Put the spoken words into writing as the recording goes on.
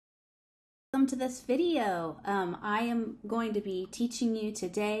Welcome to this video. I am going to be teaching you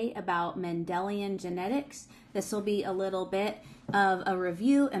today about Mendelian genetics. This will be a little bit of a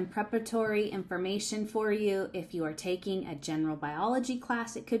review and preparatory information for you. If you are taking a general biology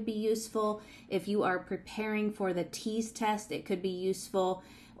class, it could be useful. If you are preparing for the TEAS test, it could be useful.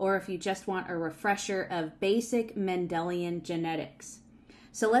 Or if you just want a refresher of basic Mendelian genetics.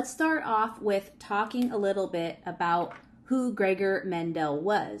 So let's start off with talking a little bit about who Gregor Mendel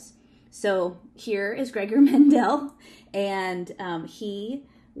was. So here is Gregor Mendel, and he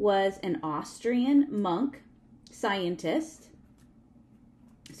was an Austrian monk scientist.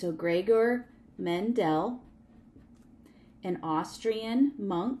 So Gregor Mendel, an Austrian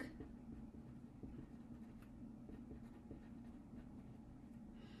monk.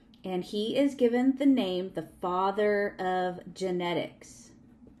 And he is given the name the father of genetics.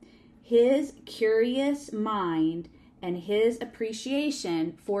 His curious mind and his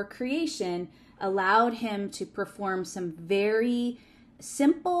appreciation for creation allowed him to perform some very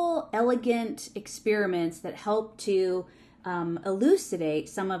simple, elegant experiments that helped to elucidate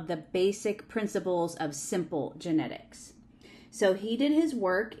some of the basic principles of simple genetics. So he did his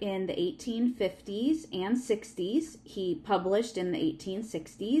work in the 1850s and 60s. He published in the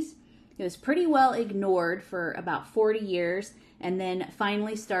 1860s. It was pretty well ignored for about 40 years and then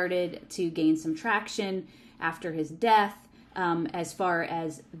finally started to gain some traction after his death, as far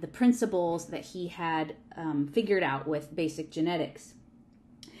as the principles that he had figured out with basic genetics.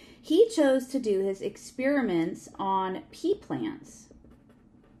 He chose to do his experiments on pea plants.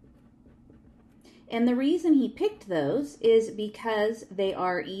 And the reason he picked those is because they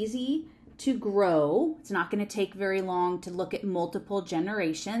are easy to grow. It's not going to take very long to look at multiple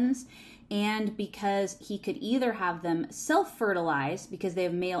generations. And because he could either have them self-fertilize because they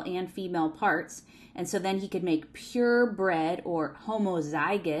have male and female parts, and so then he could make purebred or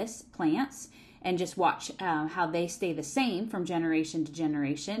homozygous plants and just watch how they stay the same from generation to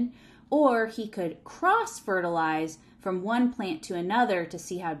generation, or he could cross-fertilize from one plant to another to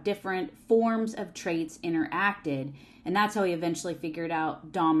see how different forms of traits interacted. And that's how he eventually figured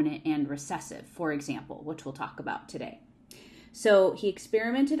out dominant and recessive, for example, which we'll talk about today. So he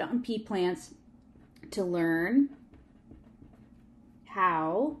experimented on pea plants to learn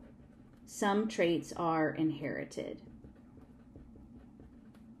how some traits are inherited.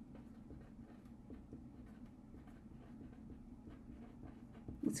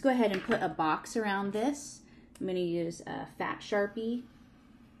 Let's go ahead and put a box around this. I'm going to use a fat Sharpie,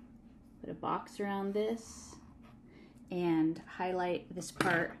 put a box around this, and highlight this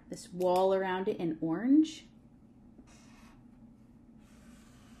part, this wall around it in orange.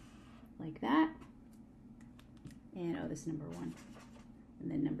 Like that. And this is number 1. And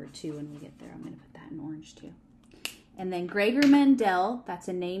then number 2 when we get there, I'm going to put that in orange too. And then Gregor Mendel, that's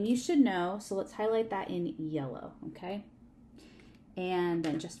a name you should know. So let's highlight that in yellow, okay? And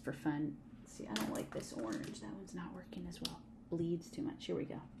then just for fun, let's see, I don't like this orange. That one's not working as well. Bleeds too much. Here we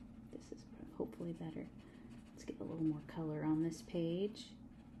go. This is hopefully better. Let's get a little more color on this page.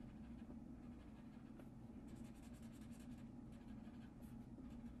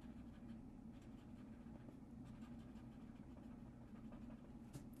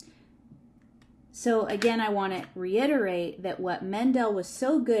 So again, I want to reiterate that what Mendel was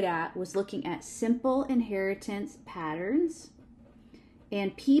so good at was looking at simple inheritance patterns,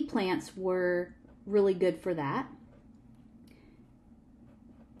 and pea plants were really good for that.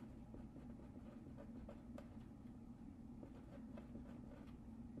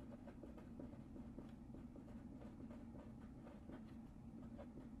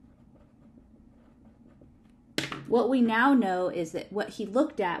 What we now know is that what he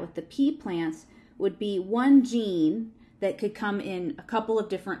looked at with the pea plants would be one gene that could come in a couple of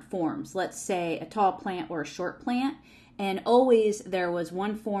different forms. Let's say a tall plant or a short plant, and always there was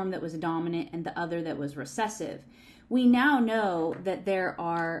one form that was dominant and the other that was recessive. We now know that there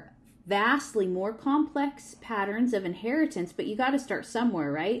are vastly more complex patterns of inheritance, but you got to start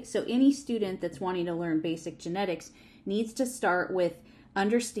somewhere, right? So any student that's wanting to learn basic genetics needs to start with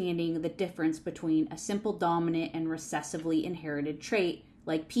understanding the difference between a simple dominant and recessively inherited trait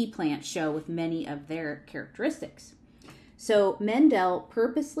like pea plants show with many of their characteristics. So Mendel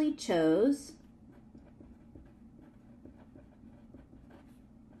purposely chose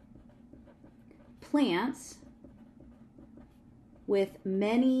plants with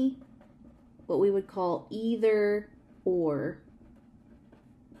many what we would call either or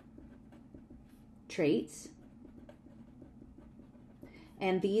traits.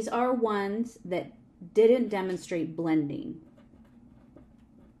 And these are ones that didn't demonstrate blending.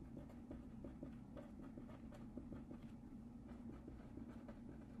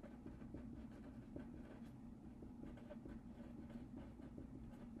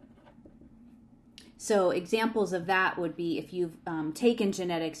 So examples of that would be if you've taken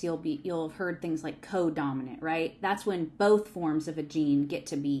genetics, you'll have heard things like codominant, right? That's when both forms of a gene get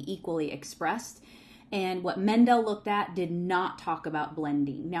to be equally expressed. And what Mendel looked at did not talk about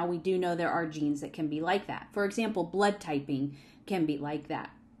blending. Now we do know there are genes that can be like that. For example, blood typing can be like that.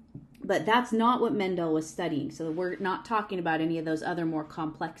 But that's not what Mendel was studying. So we're not talking about any of those other more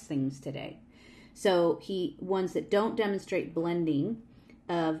complex things today. So ones that don't demonstrate blending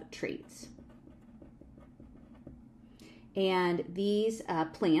of traits. And these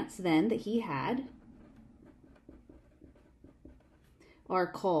plants then that he had are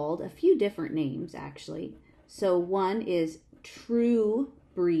called a few different names actually. So one is true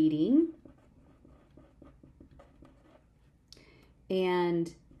breeding,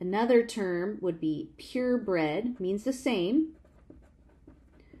 and another term would be purebred, means the same.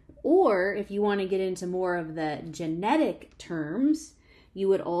 Or if you want to get into more of the genetic terms, you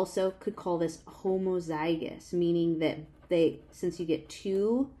would also could call this homozygous, meaning that since you get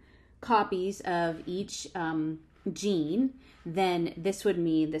 2 copies of each gene, then this would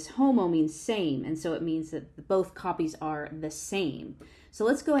mean, this homo means same, and so it means that both copies are the same. So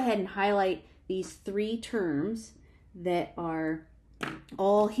let's go ahead and highlight these 3 terms that are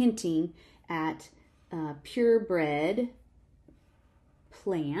all hinting at purebred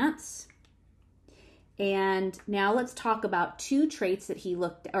plants. And now let's talk about one trait that he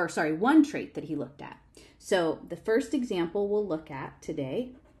looked at. So the first example we'll look at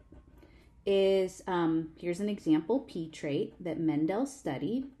today is, here's an example P trait that Mendel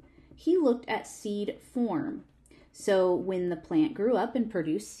studied. He looked at seed form. So when the plant grew up and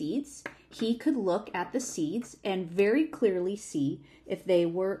produced seeds, he could look at the seeds and very clearly see if they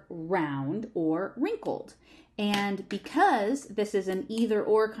were round or wrinkled. And because this is an either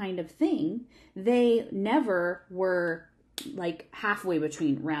or kind of thing, they never were like halfway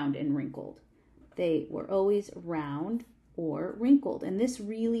between round and wrinkled. They were always round or wrinkled. And this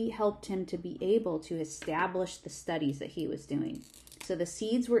really helped him to be able to establish the studies that he was doing. So the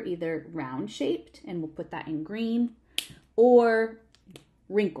seeds were either round shaped, and we'll put that in green, or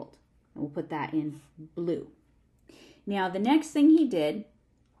wrinkled, and we'll put that in blue. Now the next thing he did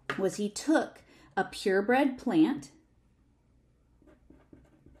was he took a purebred plant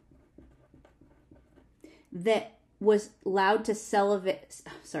that was allowed to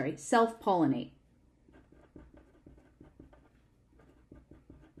self-pollinate.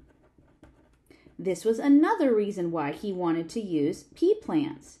 This was another reason why he wanted to use pea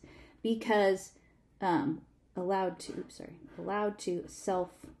plants, because allowed to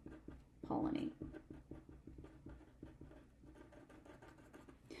self-pollinate.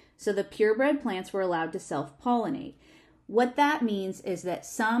 So the purebred plants were allowed to self-pollinate. What that means is that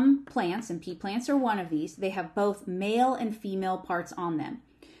some plants, and pea plants are one of these, they have both male and female parts on them.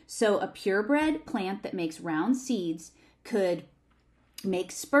 So a purebred plant that makes round seeds could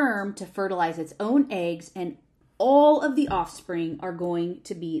make sperm to fertilize its own eggs, and all of the offspring are going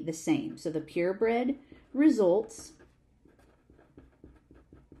to be the same. So the purebred results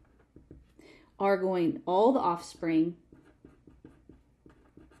are all the offspring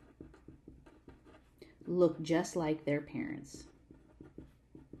look just like their parents.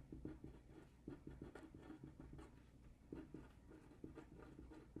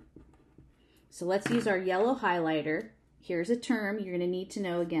 So let's use our yellow highlighter. Here's a term you're going to need to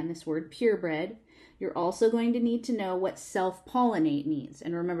know, again, this word purebred. You're also going to need to know what self-pollinate means.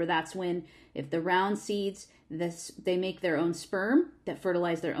 And remember, that's when, if the round seeds, they make their own sperm that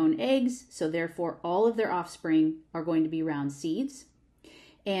fertilize their own eggs, so therefore all of their offspring are going to be round seeds.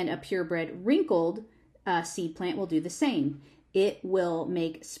 And a purebred wrinkled seed plant will do the same. It will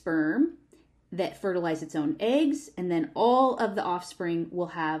make sperm that fertilize its own eggs, and then all of the offspring will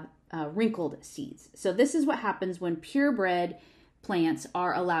have wrinkled seeds. So this is what happens when purebred plants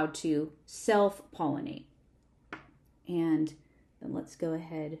are allowed to self-pollinate. And then let's go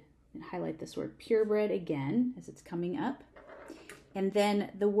ahead and highlight this word purebred again as it's coming up. And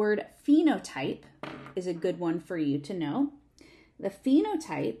then the word phenotype is a good one for you to know. The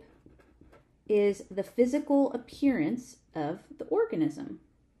phenotype is the physical appearance of the organism.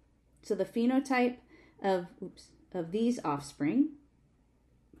 So the phenotype of these offspring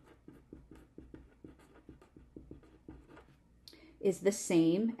is the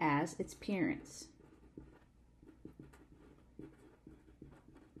same as its parents.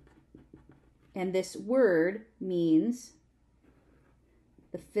 And this word means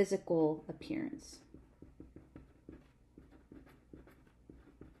the physical appearance.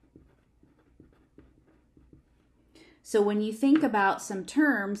 So when you think about some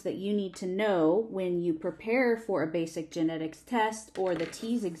terms that you need to know when you prepare for a basic genetics test or the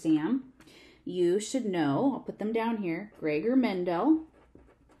TEAS exam, you should know, I'll put them down here, Gregor Mendel,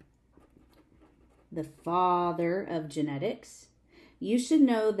 the father of genetics. You should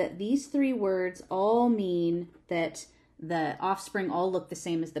know that these three words all mean that the offspring all look the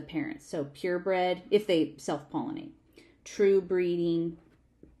same as the parents. So purebred, if they self-pollinate, true breeding,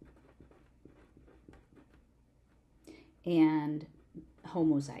 and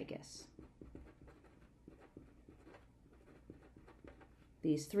homozygous.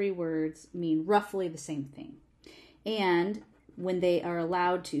 These three words mean roughly the same thing. And when they are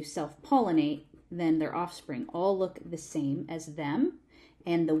allowed to self-pollinate, then their offspring all look the same as them.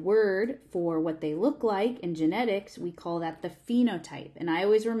 And the word for what they look like in genetics, we call that the phenotype. And I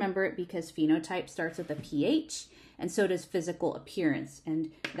always remember it because phenotype starts with a PH, and so does physical appearance.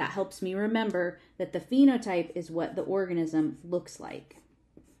 And that helps me remember that the phenotype is what the organism looks like.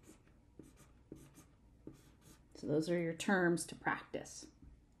 So those are your terms to practice.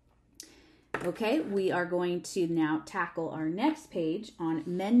 Okay, we are going to now tackle our next page on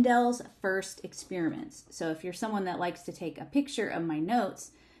Mendel's first experiments. So if you're someone that likes to take a picture of my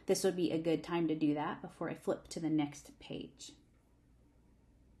notes, this would be a good time to do that before I flip to the next page.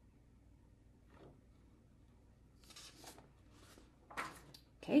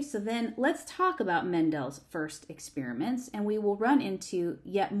 Okay, so then let's talk about Mendel's first experiments, and we will run into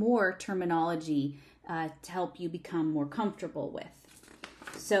yet more terminology to help you become more comfortable with.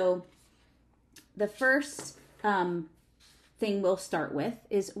 So the first thing we'll start with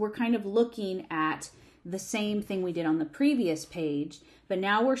is we're kind of looking at the same thing we did on the previous page, but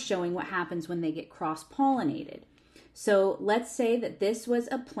now we're showing what happens when they get cross-pollinated. So let's say that this was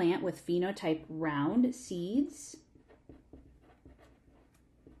a plant with phenotype round seeds.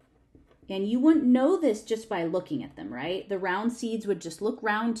 And you wouldn't know this just by looking at them, right? The round seeds would just look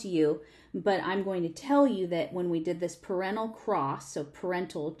round to you, but I'm going to tell you that when we did this parental cross, so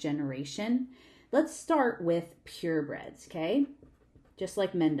parental generation, let's start with purebreds, okay? Just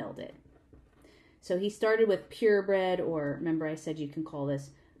like Mendel did. So he started with purebred, or remember I said you can call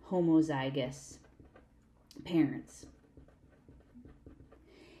this homozygous parents.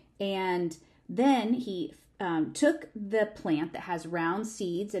 And then he took the plant that has round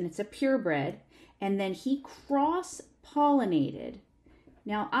seeds, and it's a purebred, and then he cross-pollinated.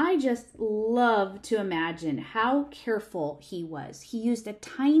 Now, I just love to imagine how careful he was. He used a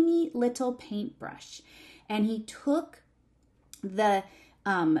tiny little paintbrush, and he took the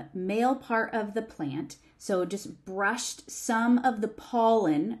male part of the plant, so just brushed some of the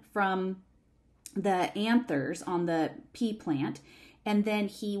pollen from the anthers on the pea plant, and then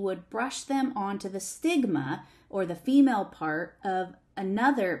he would brush them onto the stigma, or the female part of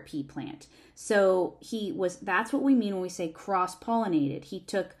another pea plant. So that's what we mean when we say cross-pollinated. He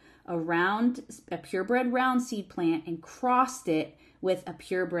took a purebred round seed plant and crossed it with a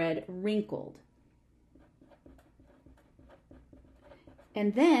purebred wrinkled.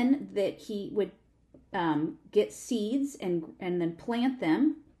 And then that he would get seeds and then plant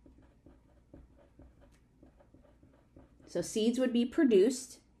them. So seeds would be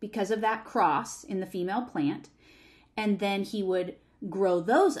produced because of that cross in the female plant, and then he would grow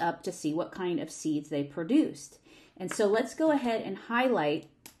those up to see what kind of seeds they produced. And so let's go ahead and highlight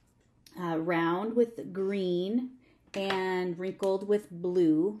round with green and wrinkled with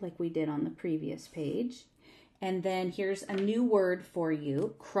blue like we did on the previous page. And then here's a new word for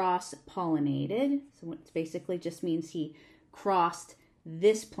you, cross-pollinated. So it basically just means he crossed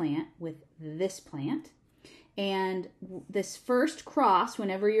this plant with this plant. And this first cross,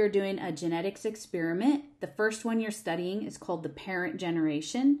 whenever you're doing a genetics experiment, the first one you're studying is called the parent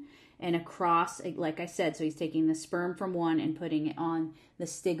generation. And a cross, like I said, so he's taking the sperm from one and putting it on the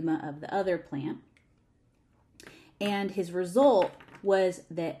stigma of the other plant. And his result was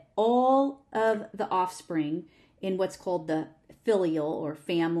that all of the offspring in what's called the filial or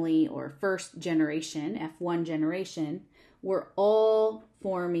family or first generation, F1 generation, were all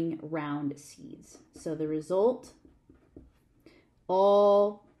forming round seeds. So the result,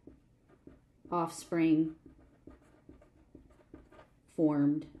 all offspring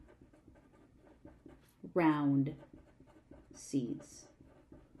formed round seeds.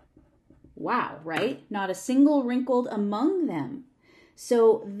 Wow, right? Not a single wrinkled among them.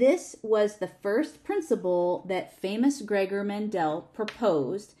 So this was the first principle that famous Gregor Mendel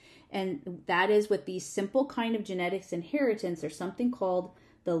proposed, and that is with these simple kind of genetics inheritance, there's something called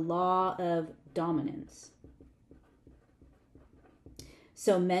the law of dominance.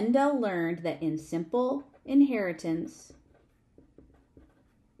 So Mendel learned that in simple inheritance,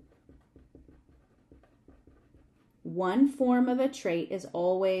 one form of a trait is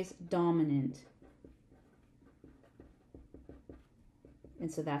always dominant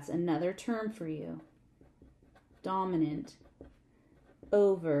And so that's another term for you. Dominant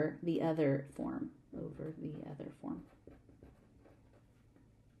over the other form. Over the other form.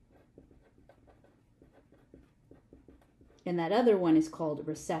 And that other one is called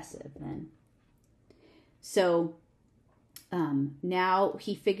recessive then. So now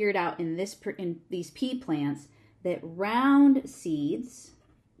he figured out in these pea plants that round seeds,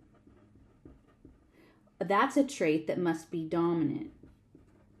 that's a trait that must be dominant,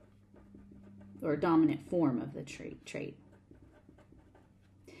 or dominant form of the trait.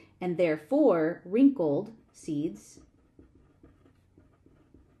 And therefore, wrinkled seeds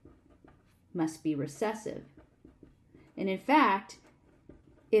must be recessive. And in fact,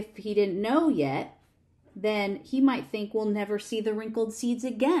 if he didn't know yet, then he might think we'll never see the wrinkled seeds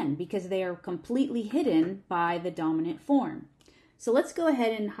again because they are completely hidden by the dominant form. So let's go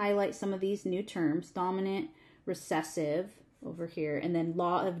ahead and highlight some of these new terms. Dominant, recessive over here, and then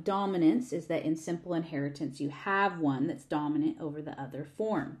law of dominance is that in simple inheritance you have one that's dominant over the other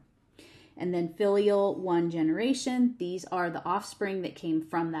form. And then filial, one generation, these are the offspring that came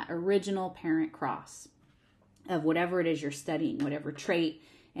from that original parent cross of whatever it is you're studying, whatever trait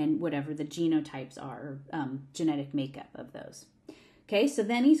and whatever the genotypes are, genetic makeup of those. Okay, so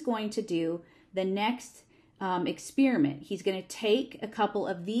then he's going to do the next experiment. He's going to take a couple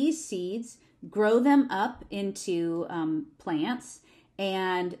of these seeds, grow them up into plants,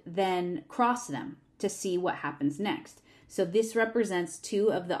 and then cross them to see what happens next. So this represents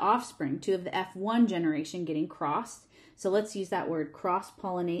two of the offspring, two of the F1 generation getting crossed. So let's use that word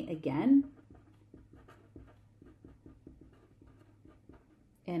cross-pollinate again.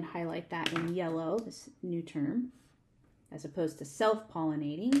 And highlight that in yellow, this new term, as opposed to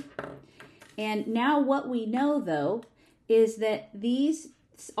self-pollinating. And now what we know, though, is that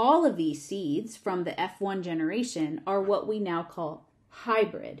all of these seeds from the F1 generation are what we now call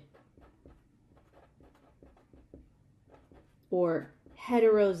hybrid or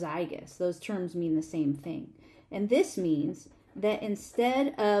heterozygous. Those terms mean the same thing. And this means that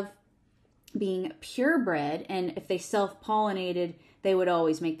instead of being purebred, and if they self-pollinated, they would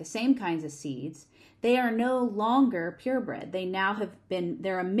always make the same kinds of seeds, they are no longer purebred. They now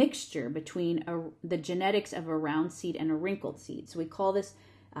they're a mixture between the genetics of a round seed and a wrinkled seed. So we call this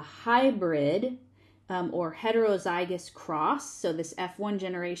a hybrid or heterozygous cross. So this F1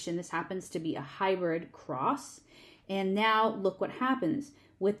 generation, this happens to be a hybrid cross. And now look what happens.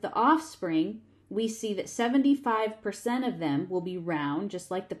 With the offspring, we see that 75% of them will be round,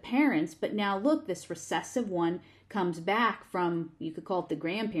 just like the parents. But now look, this recessive one comes back from, you could call it the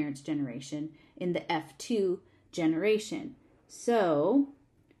grandparents' generation, in the F2 generation. So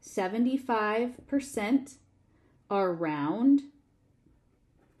 75% are round.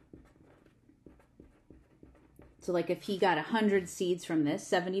 So like if he got 100 seeds from this,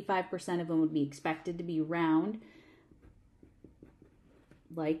 75% of them would be expected to be round,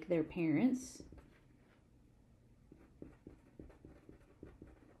 like their parents.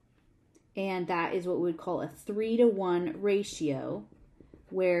 And that is what we would call a 3-to-1 ratio,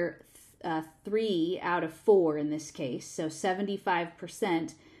 where 3 out of 4 in this case, so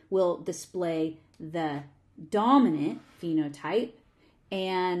 75% will display the dominant phenotype,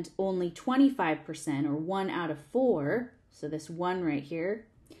 and only 25%, or 1 out of 4, so this 1 right here,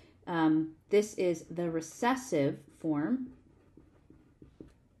 this is the recessive form.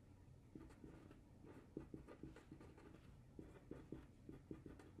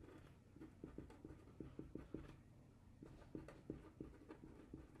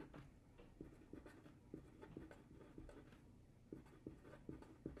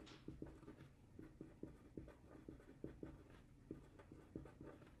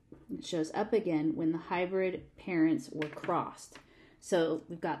 It shows up again when the hybrid parents were crossed. So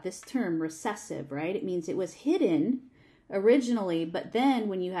we've got this term recessive, right? It means it was hidden originally, but then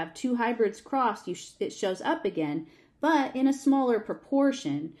when you have two hybrids crossed, it shows up again, but in a smaller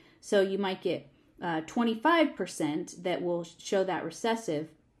proportion. So you might get 25% that will show that recessive,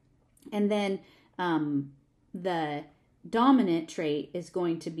 and then the dominant trait is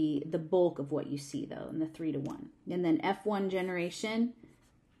going to be the bulk of what you see, though, in the 3-to-1. And then F1 generation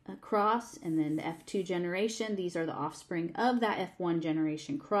cross, and then the F2 generation, these are the offspring of that F1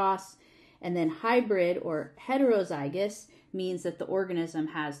 generation cross. And then hybrid or heterozygous means that the organism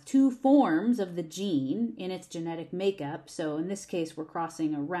has two forms of the gene in its genetic makeup. So in this case, we're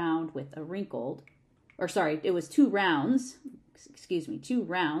crossing a round with a wrinkled, or sorry, it was two rounds,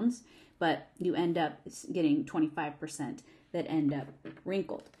 but you end up getting 25% that end up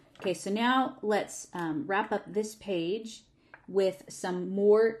wrinkled. Okay, so now let's wrap up this page with some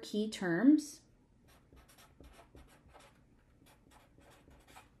more key terms.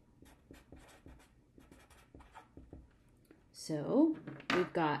 So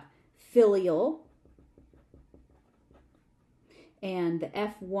we've got filial and the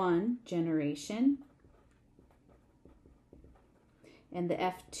F1 generation and the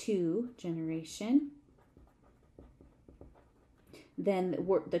F2 generation. Then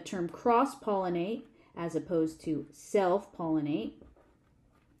the term cross-pollinate as opposed to self-pollinate.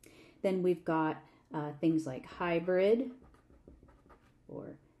 Then we've got things like hybrid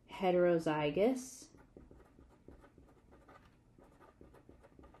or heterozygous.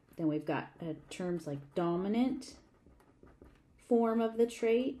 Then we've got terms like dominant form of the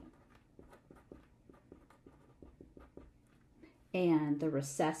trait and the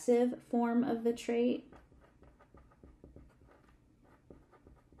recessive form of the trait.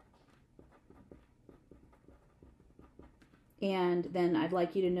 And then I'd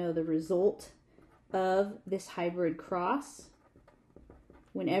like you to know the result of this hybrid cross.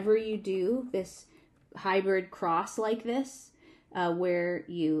 Whenever you do this hybrid cross like this, where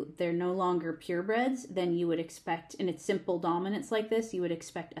they're no longer purebreds, then you would expect, and it's simple dominance like this, you would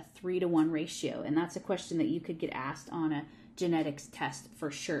expect a 3-to-1 ratio. And that's a question that you could get asked on a genetics test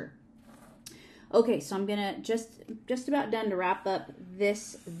for sure. Okay, so I'm gonna just about done to wrap up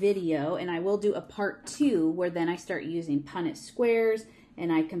this video, and I will do a part 2 where then I start using Punnett squares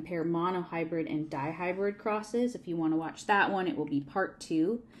and I compare monohybrid and dihybrid crosses. If you want to watch that one, it will be part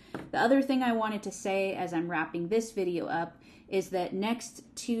 2. The other thing I wanted to say as I'm wrapping this video up is that next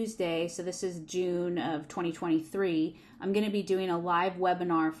Tuesday, so this is June of 2023, I'm going to be doing a live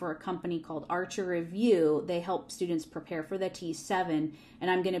webinar for a company called Archer Review. They help students prepare for the T7, and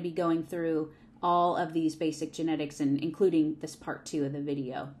I'm going to be going through all of these basic genetics and including this part 2 of the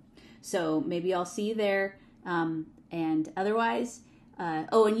video. So maybe I'll see you there. And otherwise,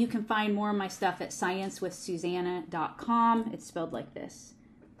 oh, and you can find more of my stuff at sciencewithsusanna.com. It's spelled like this,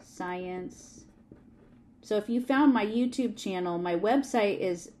 science. So if you found my YouTube channel, my website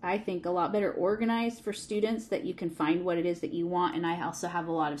is, I think, a lot better organized for students, that you can find what it is that you want. And I also have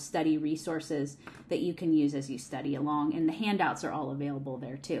a lot of study resources that you can use as you study along. And the handouts are all available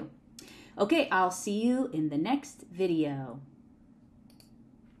there too. Okay, I'll see you in the next video.